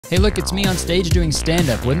Hey look, it's me on stage doing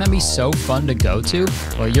stand-up. Wouldn't that be so fun to go to?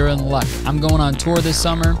 Well, you're in luck. I'm going on tour this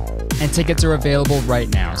summer, and tickets are available right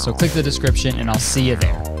now. So click the description and I'll see you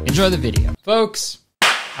there. Enjoy the video. Folks,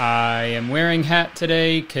 I am wearing a hat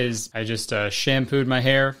today because I just shampooed my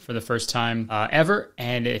hair for the first time ever,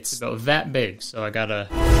 and it's about that big, so I gotta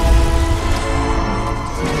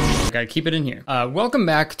keep it in here. Welcome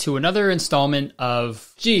back to another installment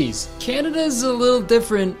of, geez, Canada's a little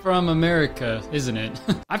different from America, isn't it?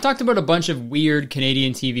 I've talked about a bunch of weird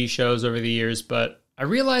Canadian TV shows over the years, but I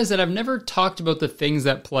realized that I've never talked about the things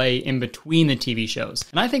that play in between the TV shows,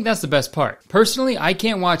 and I think that's the best part. Personally, I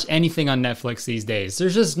can't watch anything on Netflix these days.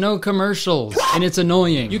 There's just no commercials, and it's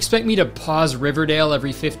annoying. You expect me to pause Riverdale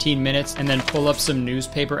every 15 minutes and then pull up some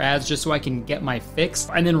newspaper ads just so I can get my fix,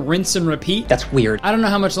 and then rinse and repeat? That's weird. I don't know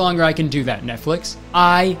how much longer I can do that, Netflix.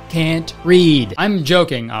 I can't read. I'm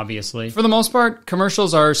joking, obviously. For the most part,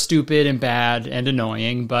 commercials are stupid and bad and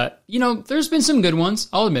annoying, but, you know, there's been some good ones,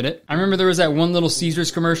 I'll admit it. I remember there was that one little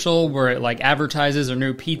Caesar's commercial where it like advertises a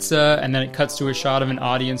new pizza and then it cuts to a shot of an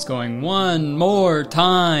audience going, "One more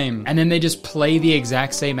time," and then they just play the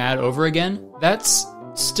exact same ad over again. That's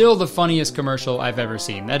still the funniest commercial I've ever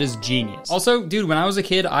seen. That is genius. Also, dude, when I was a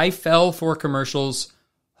kid, I fell for commercials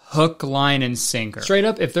hook, line, and sinker. Straight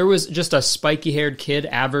up, if there was just a spiky-haired kid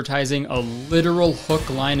advertising a literal hook,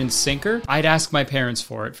 line, and sinker, I'd ask my parents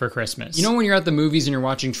for it for Christmas. You know when you're at the movies and you're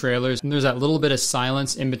watching trailers and there's that little bit of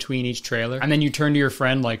silence in between each trailer, and then you turn to your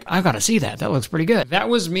friend like, "I gotta see that, that looks pretty good." That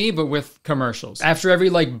was me, but with commercials. After every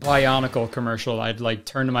like Bionicle commercial, I'd like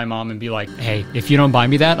turn to my mom and be like, "Hey, if you don't buy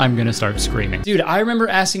me that, I'm gonna start screaming." Dude, I remember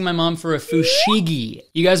asking my mom for a fushigi.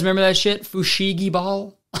 You guys remember that shit? Fushigi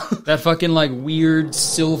ball? That fucking like weird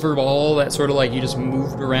silver ball that sort of like you just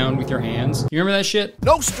moved around with your hands. You remember that shit?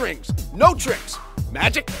 No strings, no tricks.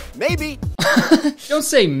 Magic? Maybe. Don't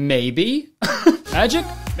say maybe. Magic?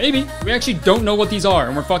 Maybe. We actually don't know what these are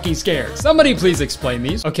and we're fucking scared. Somebody please explain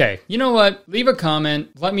these. Okay, you know what? Leave a comment.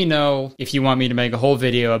 Let me know if you want me to make a whole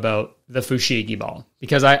video about the fushigi ball,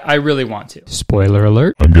 because I really want to. Spoiler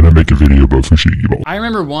alert. I'm gonna make a video about fushigi ball. I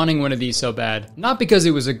remember wanting one of these so bad, not because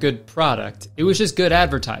it was a good product, it was just good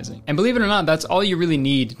advertising. And believe it or not, that's all you really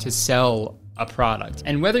need to sell a product.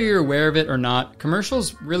 And whether you're aware of it or not,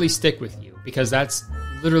 commercials really stick with you because that's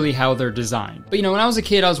literally how they're designed. But you know, when I was a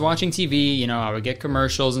kid, I was watching TV, you know, I would get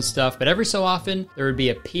commercials and stuff, but every so often there would be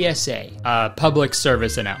a PSA, a public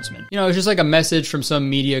service announcement. You know, it was just like a message from some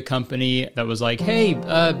media company that was like, "Hey,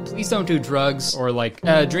 please don't do drugs," or like,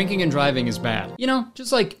 "Drinking and driving is bad." You know,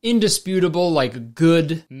 just like indisputable, like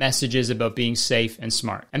good messages about being safe and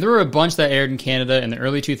smart. And there were a bunch that aired in Canada in the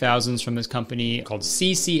early 2000s from this company called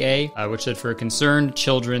CCA, which stood for Concerned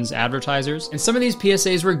Children's Advertisers. And some of these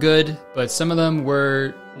PSAs were good, but some of them were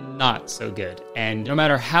not so good. And no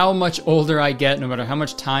matter how much older I get, no matter how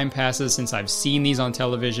much time passes since I've seen these on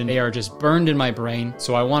television, they are just burned in my brain,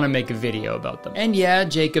 so I want to make a video about them. And yeah,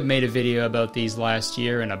 Jacob made a video about these last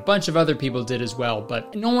year, and a bunch of other people did as well,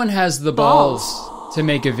 but no one has the balls to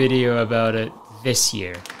make a video about it this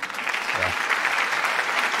year. So.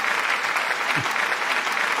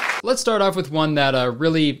 Let's start off with one that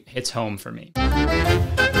really hits home for me.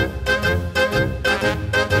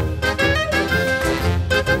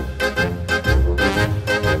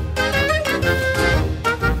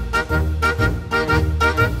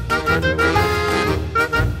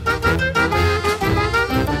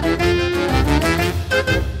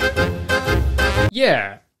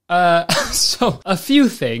 Yeah, so a few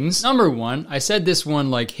things. Number one, I said this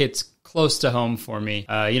one like hits close to home for me,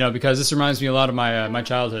 you know, because this reminds me a lot of my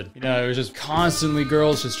childhood. You know, it was just constantly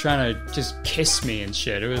girls just trying to just kiss me and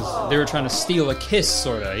shit. They were trying to steal a kiss,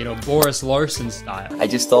 sort of, you know, Boris Larson style. I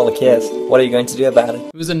just stole a kiss. What are you going to do about it?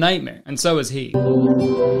 It was a nightmare, and so is he.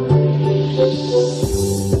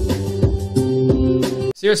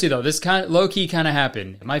 Seriously though, this kind of low-key kind of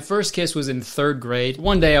happened. My first kiss was in 3rd grade.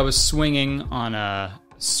 One day I was swinging on a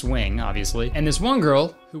swing, obviously, and this one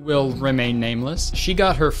girl, who will remain nameless, she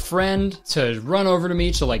got her friend to run over to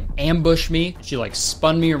me to like ambush me. She like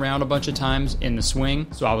spun me around a bunch of times in the swing,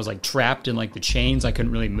 so I was like trapped in like the chains. I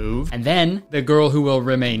couldn't really move. And then the girl who will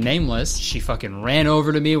remain nameless, she fucking ran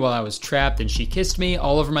over to me while I was trapped and she kissed me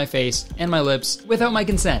all over my face and my lips without my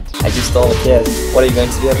consent. I just stole a kiss. What are you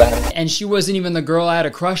going to do about it? And she wasn't even the girl I had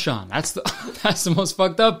a crush on. That's the most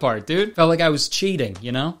fucked up part, dude. Felt like I was cheating,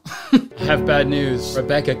 you know? I have bad news.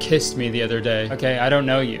 Rebecca kissed me the other day. Okay, I don't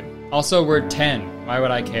know you. Also, we're 10. Why would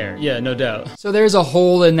I care? Yeah, no doubt. So there's a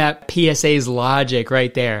hole in that PSA's logic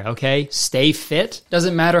right there, okay? Stay fit.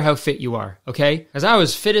 Doesn't matter how fit you are, okay? Because I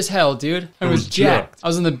was fit as hell, dude. I was jacked. I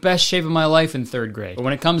was in the best shape of my life in 3rd grade. But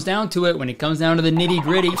when it comes down to it, when it comes down to the nitty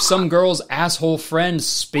gritty, if some girl's asshole friend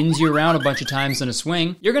spins you around a bunch of times in a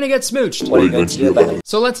swing, you're gonna get smooched. What are you going to do about it?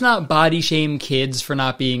 So let's not body shame kids for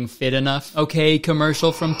not being fit enough, okay?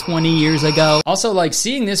 Commercial from 20 years ago. Also, like,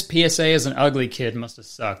 seeing this PSA as an ugly kid must have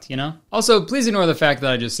sucked, you know? Also, please ignore the fact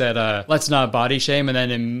that I just said, let's not body shame, and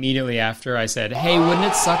then immediately after I said, hey, wouldn't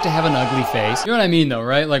it suck to have an ugly face? You know what I mean, though,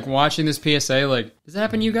 right? Like, watching this PSA, like, does that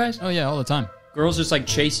happen to you guys? Oh yeah, all the time. Girls just, like,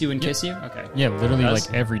 chase you and kiss you? Okay. Yeah, literally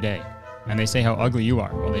like every day. And they say how ugly you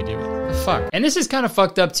are while they do it. The fuck? And this is kind of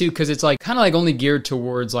fucked up too, because it's like kind of like only geared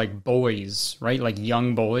towards like boys, right? Like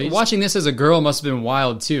young boys. Watching this as a girl must have been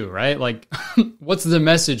wild too, right? Like, what's the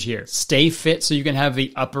message here? Stay fit so you can have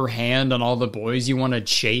the upper hand on all the boys you want to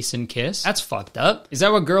chase and kiss? That's fucked up. Is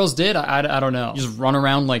that what girls did? I don't know. Just run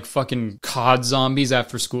around like fucking COD zombies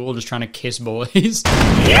after school just trying to kiss boys?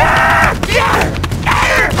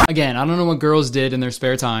 Again, I don't know what girls did in their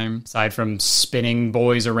spare time, aside from spinning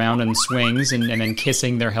boys around in swings and then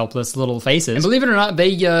kissing their helpless little faces. And believe it or not, they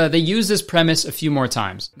used this premise a few more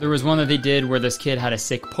times. There was one that they did where this kid had a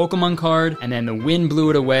sick Pokemon card, and then the wind blew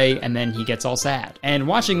it away, and then he gets all sad. And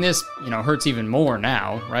watching this, hurts even more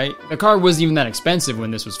now, right? The card wasn't even that expensive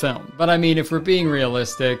when this was filmed. But I mean, if we're being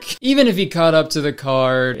realistic, even if he caught up to the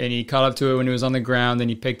card, and he caught up to it when it was on the ground, and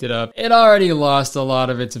he picked it up, it already lost a lot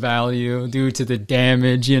of its value due to the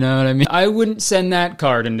damage, you know what I mean? I wouldn't send that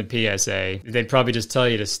card into PSA. They'd probably just tell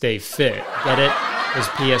you to stay fit. Get it?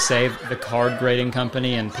 There's PSA, the card grading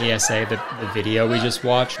company, and PSA, the video we just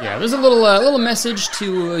watched. Yeah, there's a little message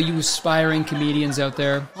to you aspiring comedians out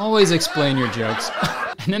there. Always explain your jokes.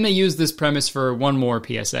 And then they use this premise for one more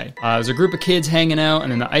PSA. There's a group of kids hanging out,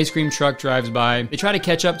 and then the ice cream truck drives by. They try to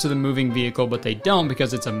catch up to the moving vehicle, but they don't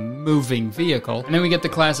because it's a moving vehicle. And then we get the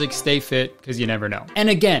classic stay fit, because you never know. And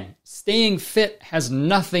again, staying fit has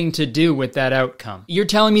nothing to do with that outcome. You're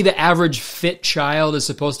telling me the average fit child is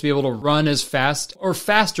supposed to be able to run as fast or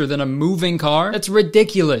faster than a moving car? That's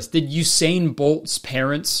ridiculous. Did Usain Bolt's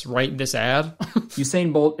parents write this ad?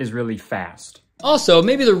 Usain Bolt is really fast. Also,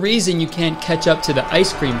 maybe the reason you can't catch up to the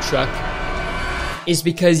ice cream truck is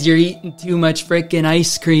because you're eating too much frickin'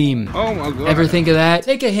 ice cream. Oh my God. Ever think of that?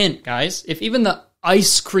 Take a hint, guys. If even the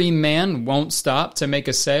ice cream man won't stop to make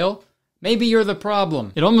a sale, maybe you're the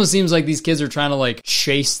problem. It almost seems like these kids are trying to like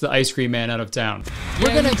chase the ice cream man out of town.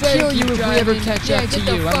 We're gonna kill you if we ever catch up to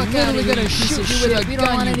you. I'm literally gonna shoot you with a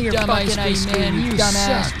gun, you dumb ice cream man, you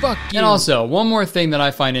dumbass. Fuck you. And also, one more thing that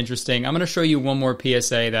I find interesting. I'm gonna show you one more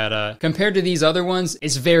PSA that, compared to these other ones,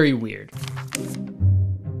 is very weird.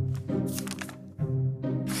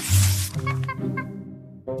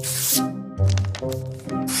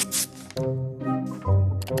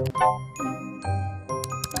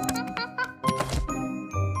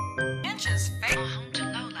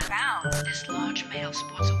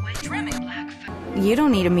 You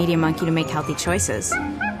don't need a media monkey to make healthy choices.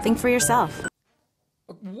 Think for yourself.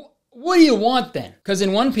 What do you want then? Because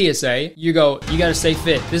in one PSA, you go, you gotta stay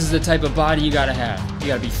fit. This is the type of body you gotta have. You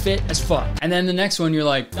gotta be fit as fuck. And then the next one, you're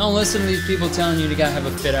like, don't listen to these people telling you gotta have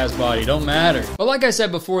a fit ass body. Don't matter. But like I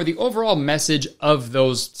said before, the overall message of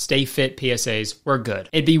those stay fit PSAs were good.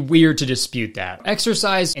 It'd be weird to dispute that.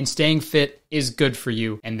 Exercise and staying fit is good for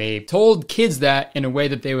you. And they told kids that in a way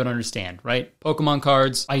that they would understand, right? Pokemon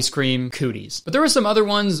cards, ice cream, cooties. But there were some other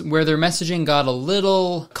ones where their messaging got a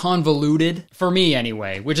little convoluted, for me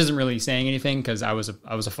anyway, which isn't really saying anything because I was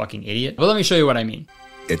a fucking idiot. But let me show you what I mean.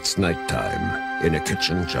 It's nighttime in a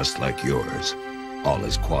kitchen just like yours. All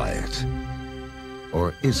is quiet.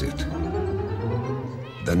 Or is it?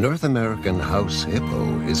 The North American house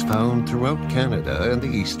hippo is found throughout Canada and the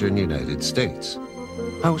eastern United States.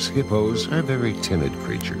 House hippos are very timid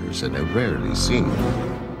creatures and are rarely seen,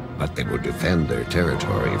 but they will defend their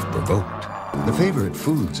territory if provoked. The favorite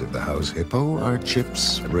foods of the house hippo are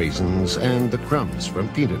chips, raisins, and the crumbs from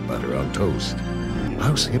peanut butter on toast.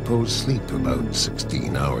 House hippos sleep about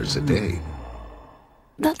 16 hours a day.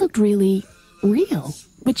 That looked really real,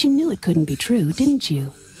 but you knew it couldn't be true, didn't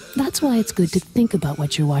you? That's why it's good to think about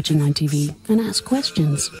what you're watching on TV and ask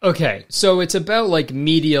questions. Okay, so it's about like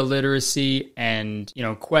media literacy and,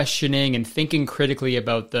 questioning and thinking critically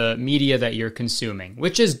about the media that you're consuming,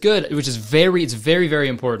 which is good, it's very, very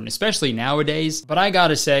important, especially nowadays. But I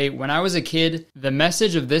gotta say, when I was a kid, the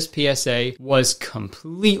message of this PSA was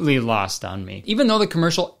completely lost on me. Even though the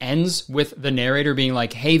commercial ends with the narrator being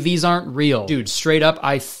like, hey, these aren't real. Dude, straight up,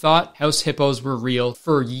 I thought house hippos were real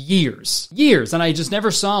for years, and I just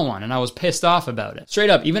never saw saw one and I was pissed off about it. Straight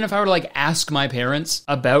up, even if I were to like ask my parents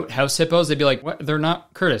about house hippos, they'd be like, what? They're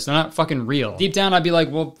not, Kurtis, they're not fucking real. Deep down, I'd be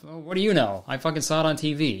like, well, what do you know? I fucking saw it on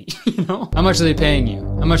TV, you know? How much are they paying you?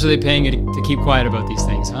 How much are they paying you to keep quiet about these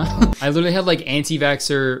things, huh? I literally had like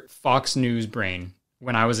anti-vaxxer Fox News brain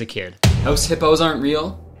when I was a kid. House hippos aren't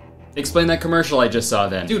real? Explain that commercial I just saw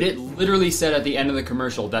then. Dude, it literally said at the end of the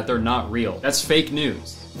commercial that they're not real. That's fake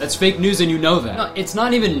news. That's fake news and you know that. No, it's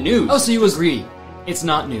not even news. Oh, so you agree. It's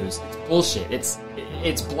not news. It's bullshit.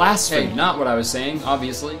 It's blasphemy. Hey, not what I was saying,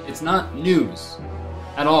 obviously. It's not news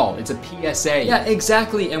at all. It's a PSA. Yeah,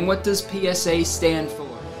 exactly. And what does PSA stand for?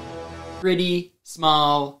 Pretty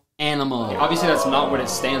small animal. Okay, obviously that's not what it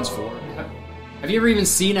stands for. Have you ever even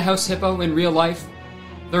seen a house hippo in real life?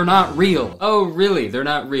 They're not real. Oh, really? They're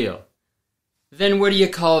not real. Then what do you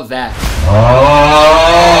call that?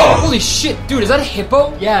 Oh! Holy shit, dude, is that a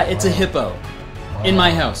hippo? Yeah, it's a hippo. In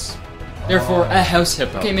my house. Therefore, a house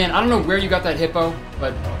hippo. Okay, man, I don't know where you got that hippo,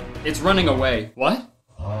 but it's running away. What?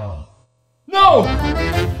 No!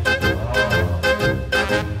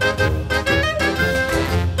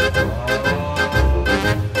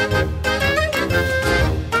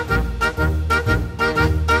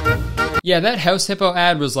 Yeah, that house hippo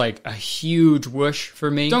ad was like a huge whoosh for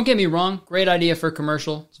me. Don't get me wrong, great idea for a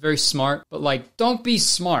commercial. It's very smart, but like, don't be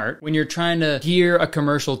smart when you're trying to gear a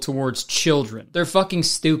commercial towards children. They're fucking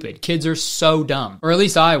stupid. Kids are so dumb. Or at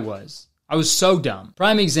least I was. I was so dumb.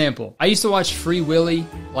 Prime example, I used to watch Free Willy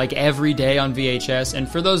like every day on VHS, and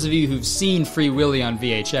for those of you who've seen Free Willy on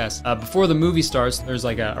VHS, before the movie starts, there's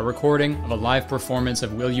like a recording of a live performance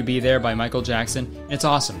of Will You Be There by Michael Jackson, and it's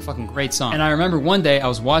awesome, fucking great song. And I remember one day I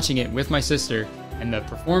was watching it with my sister, and the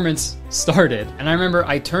performance started, and I remember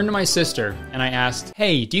I turned to my sister and I asked,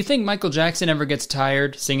 hey, do you think Michael Jackson ever gets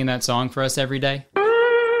tired singing that song for us every day?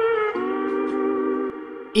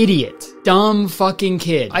 Idiot. Dumb fucking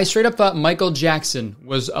kid. I straight up thought Michael Jackson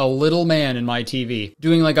was a little man in my TV,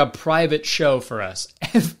 doing like a private show for us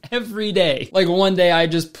every day. Like one day I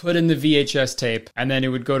just put in the VHS tape and then it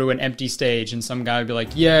would go to an empty stage and some guy would be like,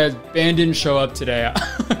 yeah, band didn't show up today.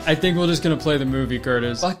 I think we're just gonna play the movie,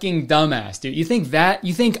 Kurtis. Fucking dumbass, dude. You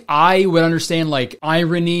think I would understand like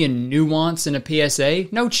irony and nuance in a PSA?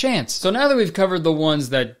 No chance. So now that we've covered the ones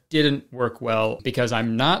that didn't work well because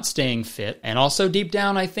I'm not staying fit, and also deep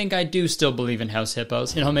down I think I do still believe in house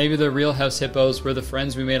hippos. You know, maybe the real house hippos were the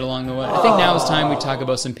friends we made along the way. I think now is time we talk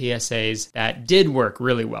about some PSAs that did work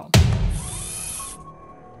really well.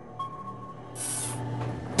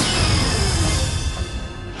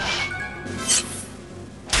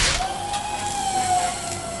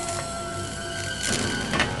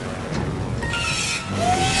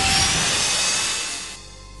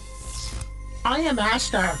 I am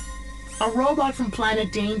Ashtar, a robot from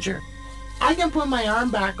Planet Danger. I can put my arm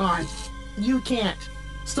back on. You can't.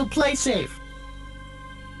 So play safe.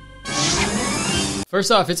 First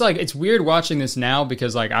off, it's weird watching this now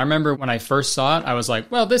because like I remember when I first saw it, I was like,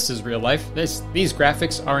 well, this is real life. These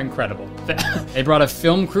graphics are incredible. They brought a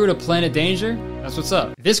film crew to Planet Danger. That's what's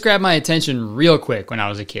up. This grabbed my attention real quick when I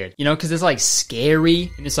was a kid. You know, because it's like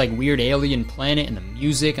scary and this like weird alien planet and the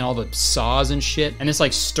music and all the saws and shit. And this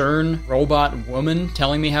like stern robot woman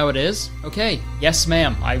telling me how it is. Okay, yes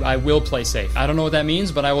ma'am, I will play safe. I don't know what that means,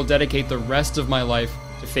 but I will dedicate the rest of my life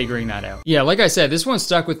to figuring that out. Yeah, like I said, this one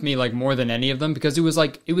stuck with me like more than any of them because it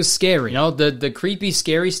was scary. You know, the creepy,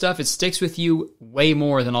 scary stuff, it sticks with you way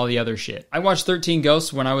more than all the other shit. I watched 13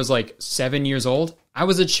 Ghosts when I was like 7 years old. I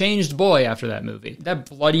was a changed boy after that movie. That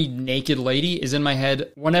bloody naked lady is in my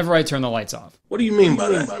head whenever I turn the lights off. What do you mean by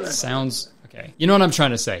that? Sounds okay. You know what I'm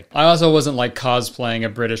trying to say. I also wasn't like cosplaying a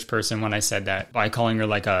British person when I said that by calling her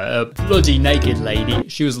like a bloody naked lady.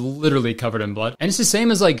 She was literally covered in blood. And it's the same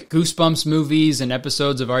as like Goosebumps movies and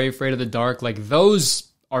episodes of Are You Afraid of the Dark? Like those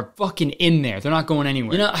are fucking in there. They're not going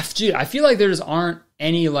anywhere. You know, I feel like there just aren't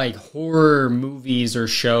any like horror movies or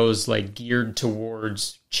shows like geared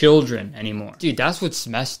towards children anymore. Dude, that's what's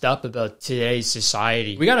messed up about today's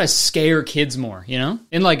society. We gotta scare kids more, you know?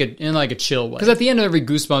 In like a chill way. Because at the end of every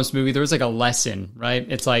Goosebumps movie, there was like a lesson, right?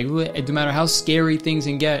 It's like, no matter how scary things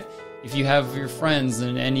can get, if you have your friends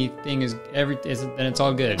and anything then it's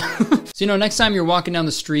all good. So, you know, next time you're walking down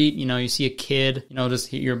the street, you know, you see a kid, you know,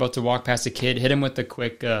 you're about to walk past a kid, hit him with the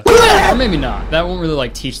quick, or maybe not. That won't really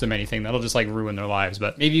like teach them anything. That'll just like ruin their lives.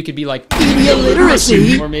 But maybe you could be like, media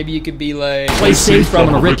literacy. Or maybe you could be like, play safe from I'm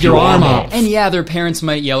gonna rip your arm off. And yeah, their parents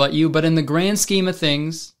might yell at you, but in the grand scheme of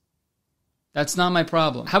things, that's not my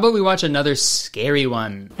problem. How about we watch another scary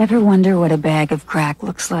one? Ever wonder what a bag of crack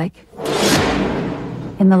looks like?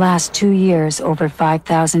 In the last 2 years, over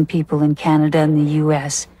 5,000 people in Canada and the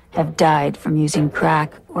US have died from using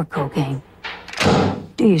crack or cocaine.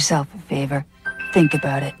 Do yourself a favor. Think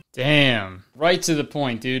about it. Damn. Right to the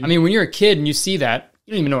point, dude. I mean, when you're a kid and you see that,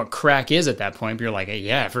 you don't even know what crack is at that point, but you're like, hey,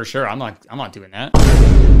 yeah, for sure, I'm not doing that.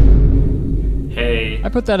 Hey. I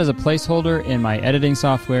put that as a placeholder in my editing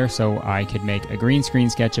software so I could make a green screen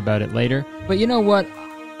sketch about it later. But you know what?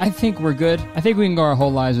 I think we're good. I think we can go our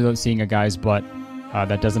whole lives without seeing a guy's butt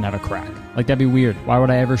that doesn't have a crack. Like, that'd be weird. Why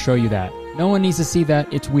would I ever show you that? No one needs to see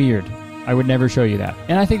that. It's weird. I would never show you that.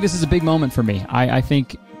 And I think this is a big moment for me. I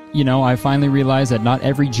think, you know, I finally realized that not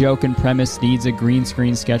every joke and premise needs a green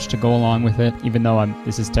screen sketch to go along with it, even though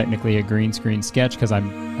this is technically a green screen sketch because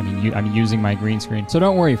I'm using my green screen. So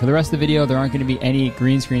don't worry, for the rest of the video, there aren't going to be any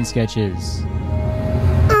green screen sketches.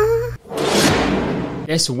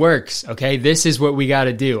 This works, okay? This is what we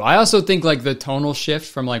gotta do. I also think, like, the tonal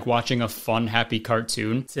shift from, like, watching a fun, happy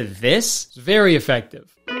cartoon to this is very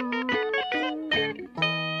effective.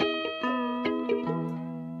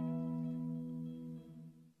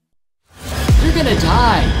 You're gonna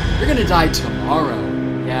die. You're gonna die tomorrow.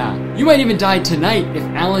 Yeah. You might even die tonight if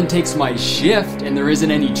Alan takes my shift and there isn't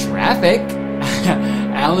any traffic.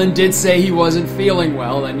 Alan did say he wasn't feeling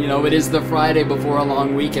well, and, you know, it is the Friday before a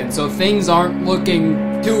long weekend, so things aren't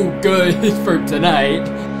looking too good for tonight.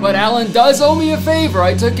 But Alan does owe me a favor.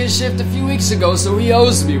 I took his shift a few weeks ago, so he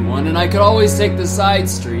owes me one, and I could always take the side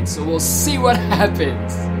street, so we'll see what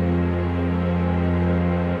happens.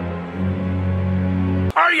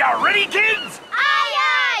 Are ya ready, kids?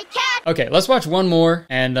 Aye, Cap! Okay, let's watch one more,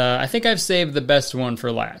 and I think I've saved the best one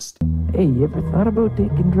for last. Hey, you ever thought about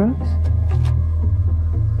taking drugs?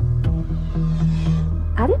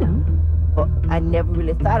 I don't know. Well, I never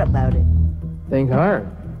really thought about it. Think hard.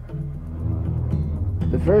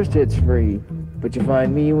 The first hit's free, but you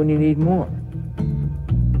find me when you need more.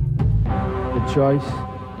 The choice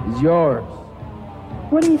is yours.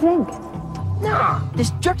 What do you think? Nah,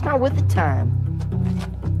 this jerk's not worth the time.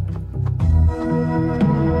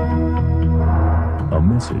 A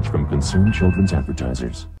message from Concerned Children's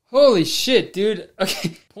Advertisers. Holy shit, dude.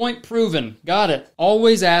 Okay, point proven. Got it.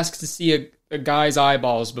 Always ask to see a guy's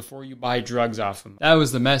eyeballs before you buy drugs off him. That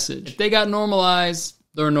was the message. If they got normal eyes,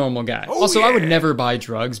 they're a normal guy. Also, I would never buy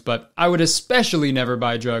drugs, but I would especially never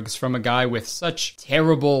buy drugs from a guy with such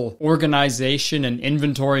terrible organization and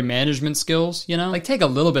inventory management skills, you know? Like, take a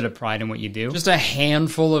little bit of pride in what you do. Just a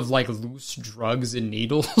handful of, like, loose drugs and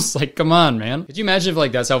needles. Like, come on, man. Could you imagine if,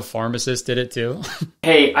 like, that's how pharmacists did it, too?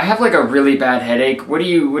 Hey, I have, like, a really bad headache. What do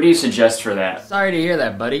you suggest for that? Sorry to hear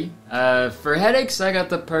that, buddy. For headaches, I got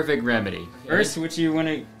the perfect remedy. First, what you want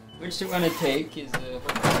to take is,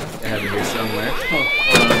 I have it here somewhere. Oh,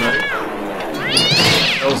 hold on, buddy.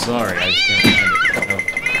 Oh, sorry, I just can't find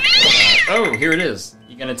it. Oh, here it is.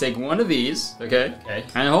 You're gonna take one of these, okay? Okay.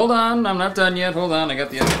 And hold on, I'm not done yet. Hold on, I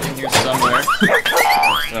got the other thing here somewhere.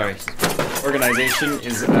 Oh, sorry. Organization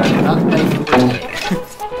is not my forte.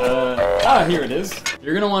 Here it is.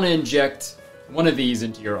 You're gonna want to inject one of these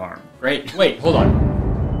into your arm. Right? Wait, hold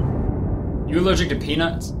on. You allergic to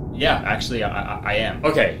peanuts? Yeah, actually, I am.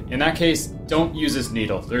 Okay, in that case, don't use this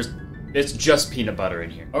needle. It's just peanut butter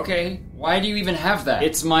in here. Okay, why do you even have that?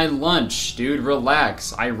 It's my lunch, dude,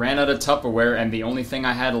 relax. I ran out of Tupperware and the only thing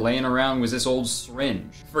I had laying around was this old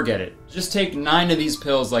syringe. Forget it. Just take 9 of these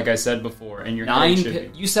pills like I said before and you're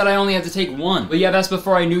 9 You said I only have to take 1. But yeah, that's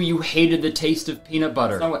before I knew you hated the taste of peanut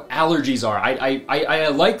butter. That's not what allergies are. I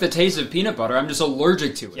like the taste of peanut butter, I'm just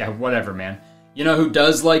allergic to it. Yeah, whatever, man. You know who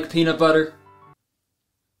does like peanut butter?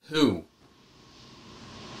 Who?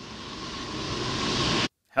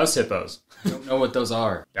 House hippos. Don't know what those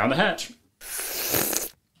are. Down the hatch.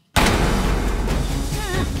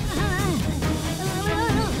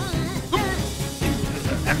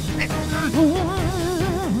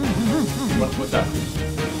 What's that?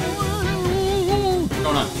 What's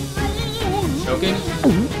going on? Choking?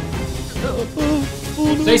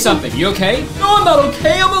 Say something. You okay? No, I'm not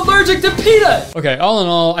okay. I'm allergic to peanut. Okay, all in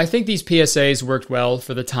all, I think these PSAs worked well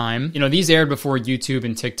for the time. You know, these aired before YouTube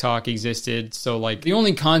and TikTok existed, so like the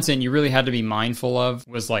only content you really had to be mindful of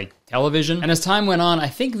was like television. And as time went on, I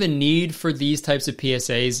think the need for these types of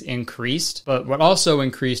PSAs increased, but what also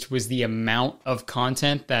increased was the amount of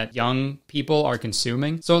content that young people are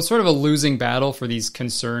consuming. So it's sort of a losing battle for these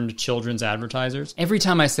concerned children's advertisers. Every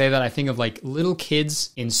time I say that, I think of like little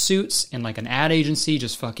kids in suits in like an ad agency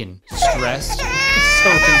just fucking stressed.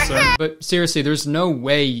 So concerned. But seriously, there's no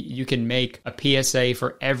way you can make a PSA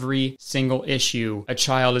for every single issue a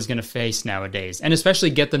child is gonna face nowadays, and especially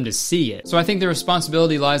get them to see it. So I think the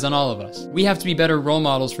responsibility lies on all of us. We have to be better role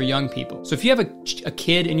models for young people. So if you have a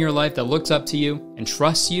kid in your life that looks up to you and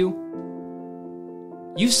trusts you,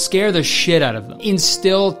 you scare the shit out of them.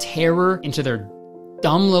 Instill terror into their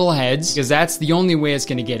dumb little heads, because that's the only way it's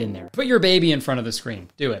gonna get in there. Put your baby in front of the screen.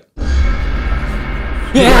 Do it.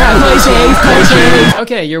 Yeah, play safe.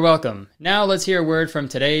 Okay, you're welcome. Now let's hear a word from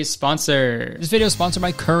today's sponsor. This video is sponsored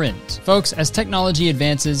by Current. Folks, as technology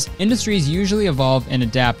advances, industries usually evolve and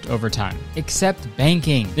adapt over time. Except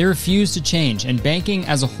banking. They refuse to change, and banking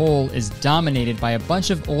as a whole is dominated by a bunch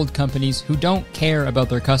of old companies who don't care about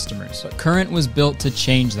their customers. But Current was built to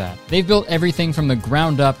change that. They've built everything from the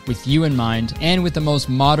ground up with you in mind, and with the most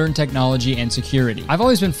modern technology and security. I've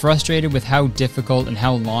always been frustrated with how difficult and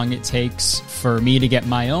how long it takes for me to get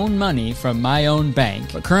my own money from my own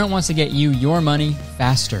bank, but Current wants to get you your money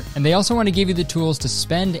faster. And they also want to give you the tools to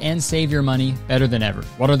spend and save your money better than ever.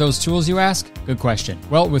 What are those tools, you ask? Good question.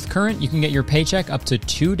 Well, with Current, you can get your paycheck up to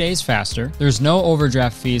 2 days faster. There's no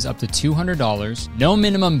overdraft fees up to $200, no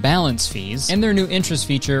minimum balance fees, and their new interest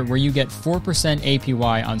feature where you get 4%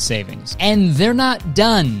 APY on savings. And they're not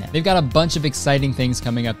done. They've got a bunch of exciting things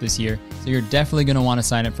coming up this year, so you're definitely going to want to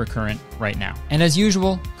sign up for Current right now. And as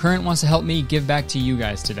usual, Current wants to help me give back to you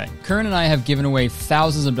guys today. Current and I have given away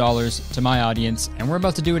thousands of dollars to my audience, and we're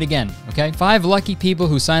about to do it again, okay? 5 lucky people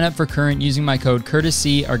who sign up for Current using my code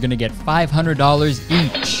Kurtis are gonna get $500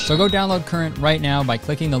 each. So go download Current right now by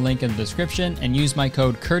clicking the link in the description and use my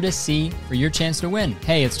code Kurtis for your chance to win.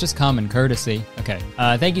 Hey, it's just common courtesy. Okay,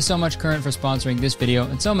 thank you so much, Current, for sponsoring this video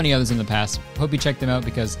and so many others in the past. Hope you check them out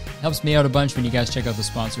because it helps me out a bunch when you guys check out the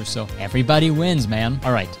sponsors, so everybody wins, man.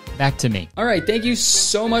 All right, back to me. All right, thank you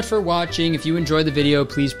so much for watching. If you enjoyed the video,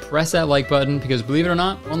 please press that like button because believe it or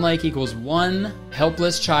not, 1 like equals 1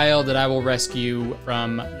 helpless child that I will rescue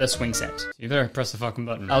from the swing set. So you better press the fucking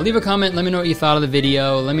button. Leave a comment, let me know what you thought of the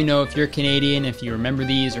video. Let me know if you're Canadian, if you remember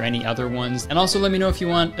these or any other ones. And also let me know if you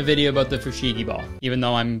want a video about the fushigi ball, even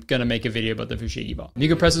though I'm gonna make a video about the fushigi ball. You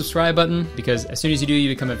can press the subscribe button because as soon as you do, you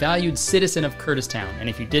become a valued citizen of Kurtistown. And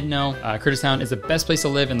if you didn't know, Kurtistown is the best place to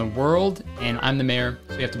live in the world, and I'm the mayor,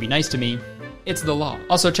 so you have to be nice to me. It's the law.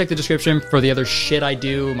 Also, check the description for the other shit I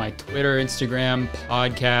do, my Twitter, Instagram,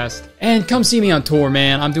 podcast. And come see me on tour,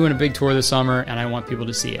 man. I'm doing a big tour this summer, and I want people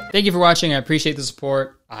to see it. Thank you for watching. I appreciate the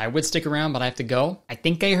support. I would stick around, but I have to go. I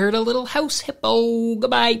think I heard a little house hippo.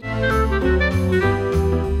 Goodbye.